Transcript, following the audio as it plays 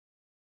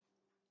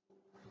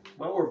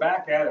Well, we're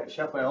back at it.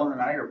 Chef ILona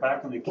and I are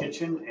back in the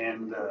kitchen,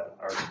 and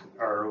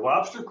our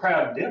lobster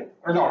crab dip,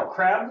 or no, our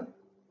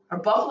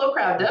buffalo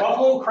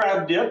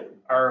crab dip,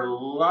 our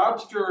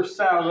lobster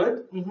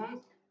salad, mm-hmm.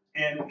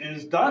 and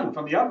is done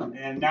from the oven.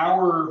 And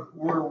now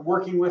we're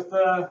working with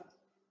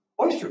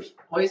oysters.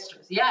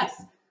 Oysters,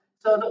 yes.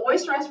 So the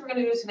oyster recipe we're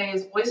going to do today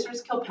is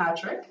Oysters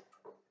Kirkpatrick.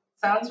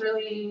 Sounds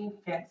really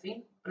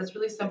fancy, but it's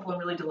really simple and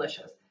really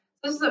delicious.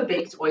 This is a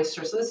baked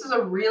oyster, so this is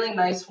a really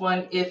nice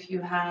one if you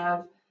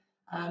have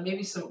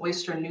maybe some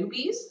oyster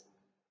newbies,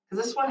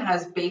 because this one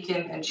has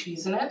bacon and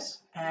cheese in it,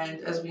 and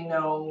as we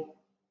know,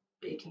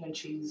 bacon and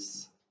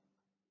cheese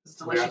is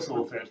delicious.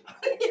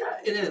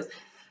 Yeah, it is.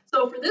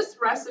 So for this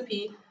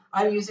recipe,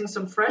 I'm using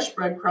some fresh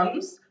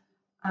breadcrumbs.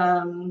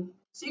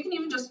 So you can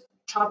even just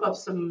chop up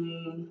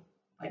some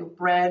like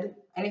bread,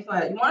 anything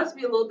like that. You want it to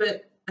be a little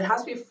bit, it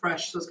has to be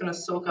fresh, so it's going to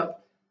soak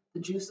up the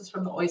juices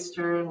from the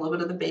oyster and a little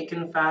bit of the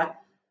bacon fat.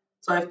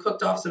 So I've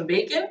cooked off some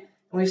bacon,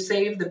 and we've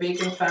saved the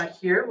bacon fat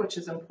here, which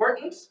is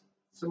important.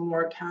 Some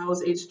more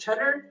cow's aged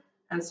cheddar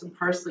and some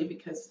parsley,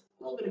 because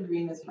a little bit of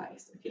green is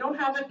nice. If you don't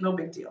have it, no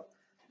big deal.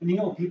 And you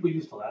know, people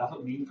used to laugh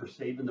at me for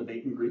saving the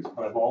bacon grease,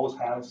 but I've always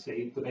have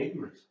saved the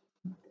bacon grease.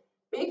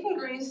 Bacon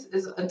grease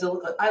is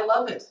I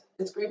love it.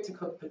 It's great to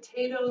cook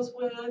potatoes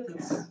with.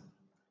 It's,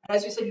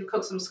 as you said, you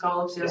cooked some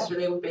scallops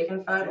yesterday with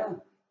bacon fat.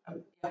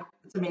 Yeah,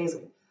 it's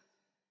amazing.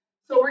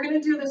 So we're going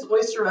to do this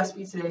oyster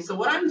recipe today. So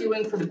what I'm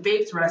doing for the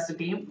baked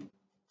recipe,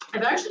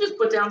 I've actually just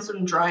put down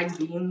some dried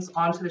beans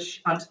onto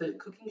the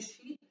cooking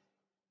sheet,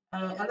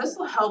 and this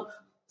will help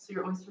so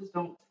your oysters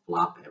don't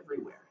flop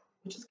everywhere,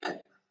 which is good.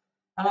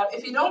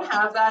 If you don't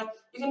have that,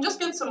 you can just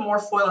get some more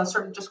foil and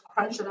sort of just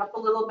crunch it up a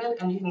little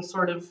bit, and you can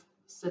sort of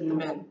sit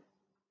them in.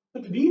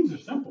 But the beans are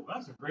simple.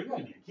 That's a great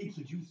idea. It keeps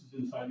the juices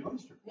inside the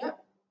oyster. Yeah,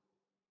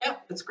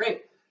 it's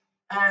great.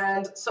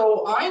 And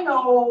so I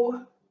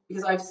know,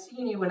 because I've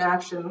seen you in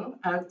action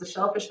at the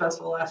Shellfish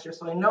Festival last year,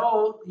 so I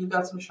know you've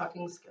got some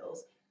shucking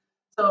skills.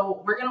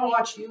 So we're gonna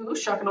watch you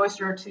shuck an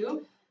oyster or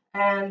two,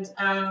 and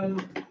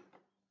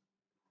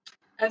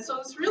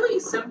so it's really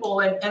simple.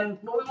 And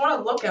what we want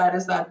to look at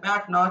is that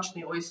back notch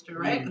in the oyster,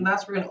 right? Mm-hmm. And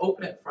that's where we're gonna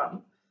open it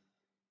from.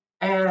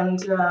 And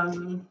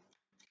do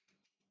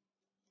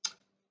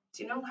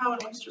you know how an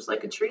oyster's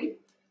like a treat?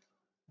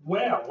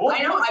 Well,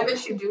 I know. I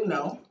bet you do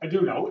know. I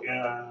do know.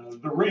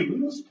 The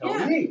rings tell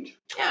the age.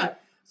 Yeah.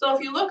 So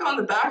if you look on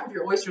the back of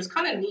your oyster, it's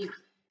kind of neat.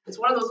 It's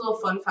one of those little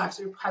fun facts.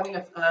 You're having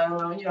a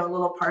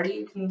little party,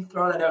 you can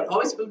throw that out.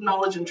 Always food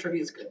knowledge and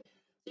trivia is good.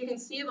 So you can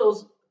see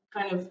those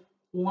kind of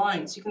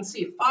lines. You can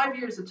see 5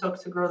 years it took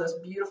to grow this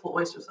beautiful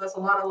oyster. So that's a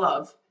lot of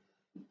love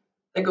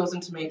that goes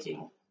into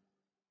making.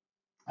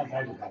 I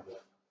had to have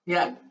that.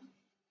 Yeah.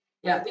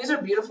 Yeah, these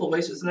are beautiful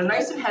oysters, and they're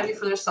nice and heavy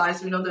for their size.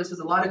 So we know there's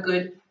a lot of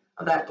good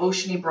of that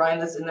oceany brine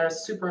that's in there.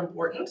 Is super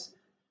important.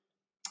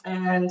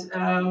 And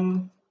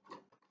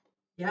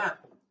yeah,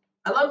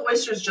 I love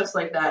oysters just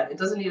like that. It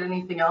doesn't need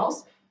anything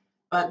else,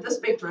 but this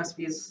baked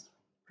recipe is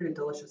pretty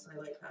delicious. I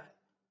like that.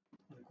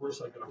 And of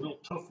course, I got a real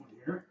tough one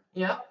here.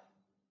 Yeah.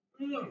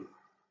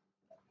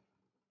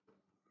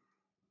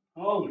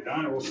 Oh, the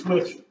iron will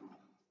switch.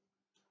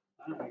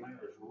 That one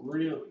there is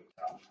really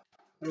tough.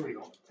 There we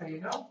go. There you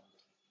go.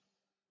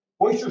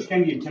 Oysters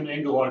can be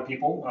intimidating to a lot of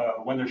people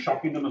when they're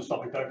shucking them and stuff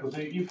like that, because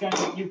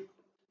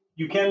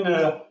you can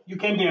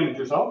damage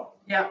yourself.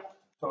 Yeah.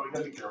 So you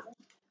gotta be careful.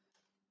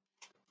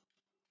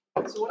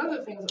 So one of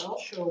the things I'll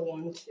show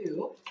one of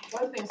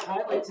the things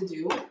I like to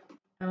do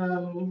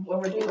when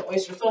we're doing the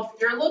oyster. So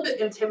if you're a little bit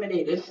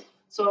intimidated,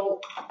 so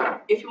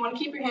if you want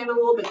to keep your hand a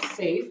little bit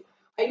safe,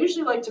 I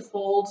usually like to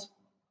fold.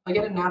 I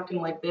get a napkin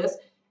like this,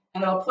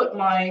 and I'll put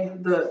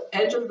the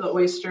edge of the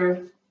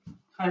oyster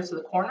kind of to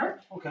the corner.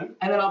 Okay.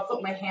 And then I'll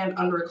put my hand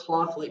under a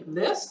cloth like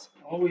this.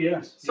 Oh,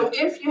 yes. So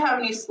if you have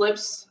any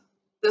slips,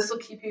 this will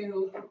keep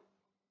you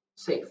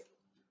safe.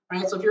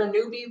 Right? So if you're a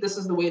newbie, this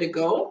is the way to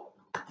go,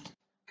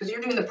 because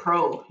you're doing the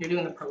pro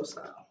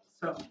style.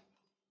 So,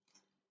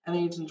 and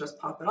then you can just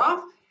pop it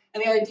off.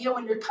 And the idea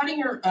when you're cutting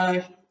your,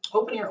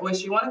 opening your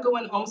oyster, you want to go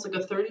in almost like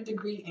a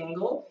 30-degree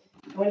angle.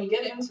 And when you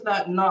get into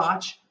that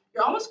notch,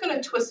 you're almost going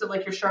to twist it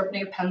like you're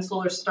sharpening a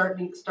pencil or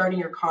starting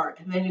your car.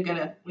 And then you're going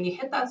to, when you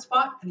hit that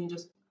spot, and you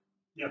just...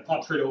 Yeah,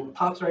 pops right open.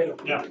 Pops right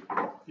open. Yeah,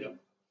 yeah.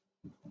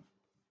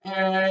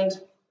 And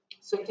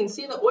so you can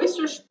see the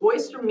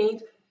oyster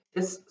meat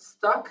is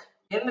stuck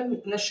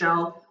in the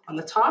shell on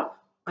the top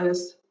by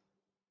this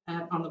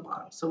and on the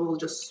bottom. So we'll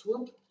just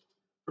swoop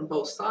from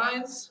both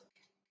sides.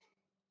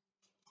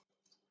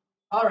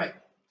 All right,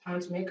 time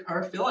to make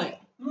our filling.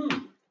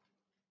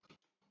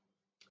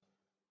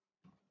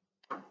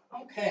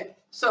 Okay,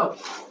 so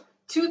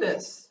to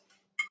this,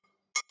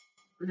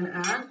 we're going to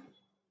add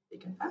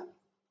bacon fat.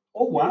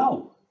 Oh,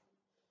 wow.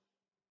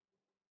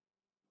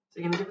 So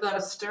you're going to give that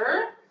a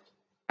stir.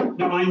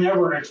 No, I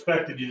never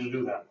expected you to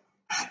do that.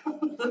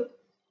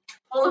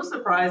 Full of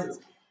surprises.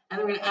 And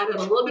then we're going to add in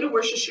a little bit of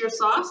Worcestershire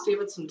sauce to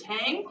give it some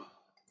tang.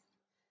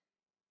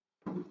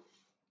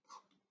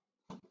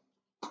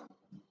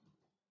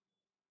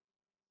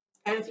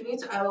 And if you need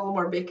to add a little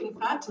more bacon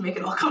fat to make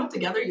it all come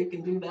together, you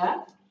can do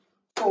that.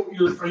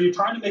 So are you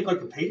trying to make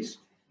like a paste?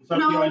 Is that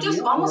the No, idea,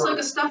 just almost or- like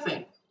a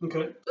stuffing.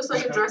 Okay. Just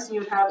like a Okay. dressing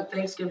you'd have at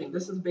Thanksgiving.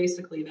 This is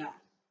basically that.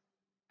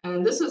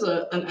 And this is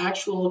an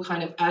actual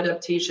kind of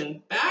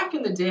adaptation. Back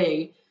in the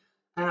day,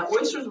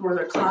 oysters were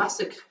their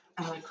classic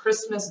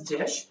Christmas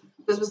dish.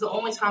 This was the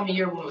only time of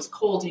year when it was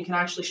cold and you can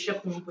actually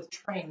ship them with a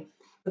train,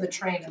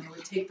 and they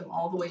would take them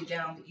all the way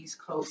down the East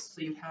Coast.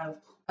 So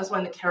that's why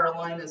in the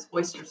Carolinas,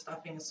 oyster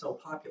stuffing is so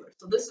popular.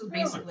 So this is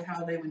basically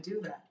how they would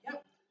do that.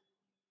 Yep.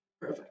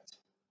 Perfect.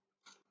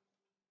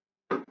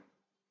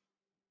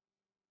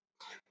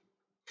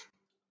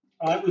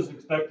 I was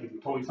expecting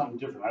totally something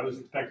different. I was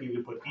expecting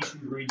to put each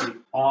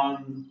ingredient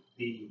on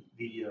the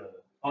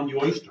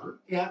oyster.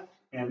 Yeah.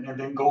 And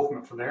then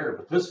go from there.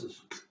 But this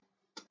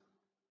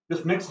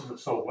mixes it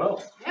so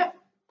well. Yep.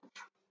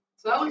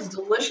 So that looks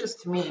delicious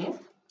to me.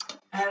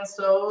 And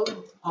so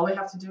all we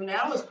have to do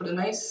now is put a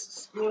nice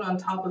spoon on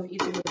top of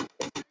each of the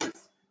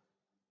oysters.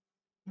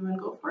 You want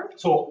to go for it?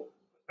 So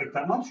like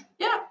that much?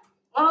 Yeah.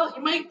 Well,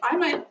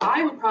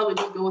 I would probably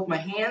just go with my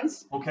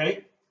hands.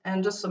 Okay.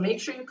 And just so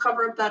make sure you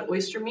cover up that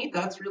oyster meat.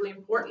 That's really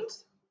important.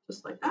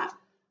 Just like that.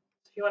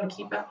 If you want to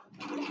keep it.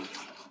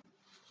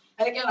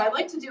 And again, I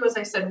like to do, as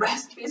I said,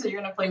 recipes that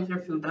you're going to play with your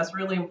food. That's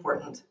really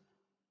important.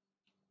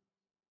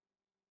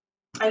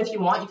 And if you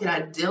want, you can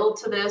add dill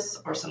to this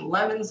or some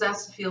lemon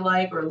zest if you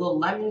like, or a little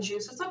lemon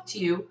juice. It's up to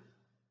you.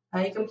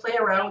 You can play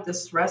around with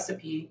this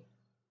recipe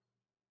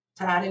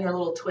to add in your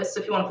little twist.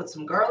 If you want to put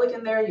some garlic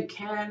in there, you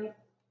can.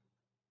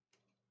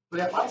 We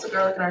got lots of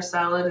garlic in our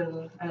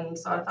salad, and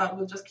so I thought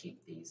we'll just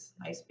keep these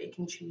nice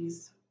bacon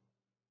cheese.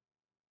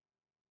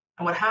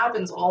 And what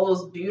happens, all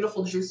those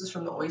beautiful juices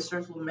from the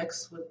oysters will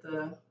mix with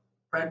the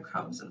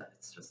breadcrumbs, and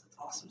it's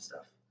awesome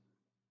stuff.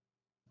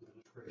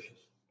 Goodness gracious.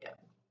 Yeah.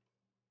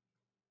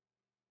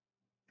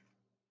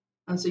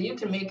 And so you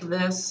can make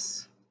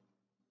this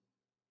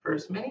for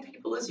as many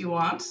people as you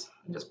want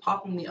and just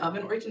pop them in the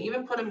oven, or you can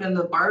even put them in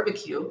the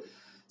barbecue.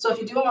 So if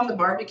you do them on the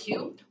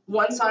barbecue,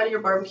 one side of your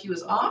barbecue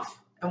is off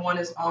and one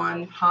is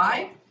on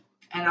high,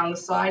 and on the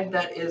side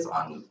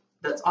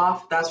that's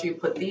off, that's where you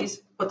put these.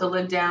 Put the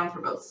lid down for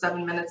about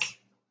 7 minutes.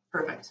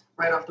 Perfect.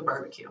 Right off the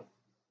barbecue.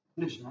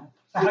 Nice, man.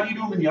 So how do you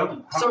do them in the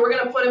oven? So we're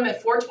going to put them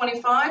at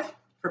 425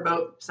 for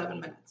about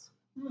 7 minutes.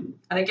 Hmm.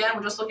 And again,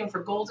 we're just looking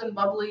for golden,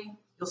 bubbly.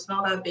 You'll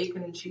smell that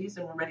bacon and cheese,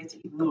 and we're ready to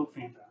eat them. Look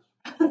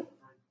fantastic.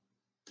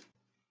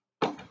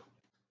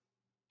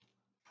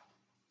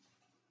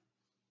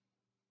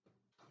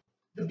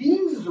 The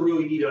beans is a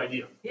really neat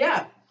idea.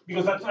 Yeah.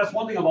 Because that's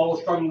one thing I'm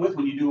always struggling with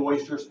when you do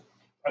oysters.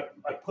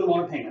 I put them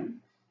on a pan.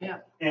 Yeah.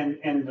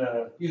 And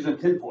using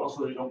tin foil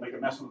so they don't make a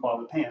mess on the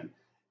bottom of the pan.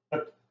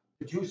 But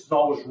the juice is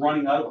always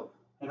running out of them,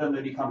 and then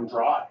they become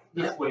dry.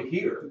 This way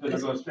here, then they're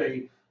going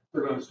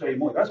to stay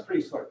moist. That's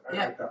pretty slick. I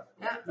like that.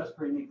 Yeah. That's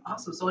pretty neat.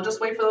 Awesome. So we'll just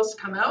wait for those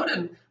to come out,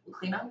 and we'll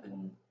clean up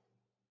and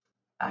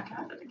back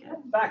at it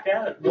again. Back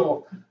at it.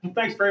 Well,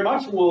 thanks very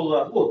much.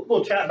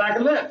 We'll chat back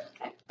in a bit.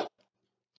 Okay.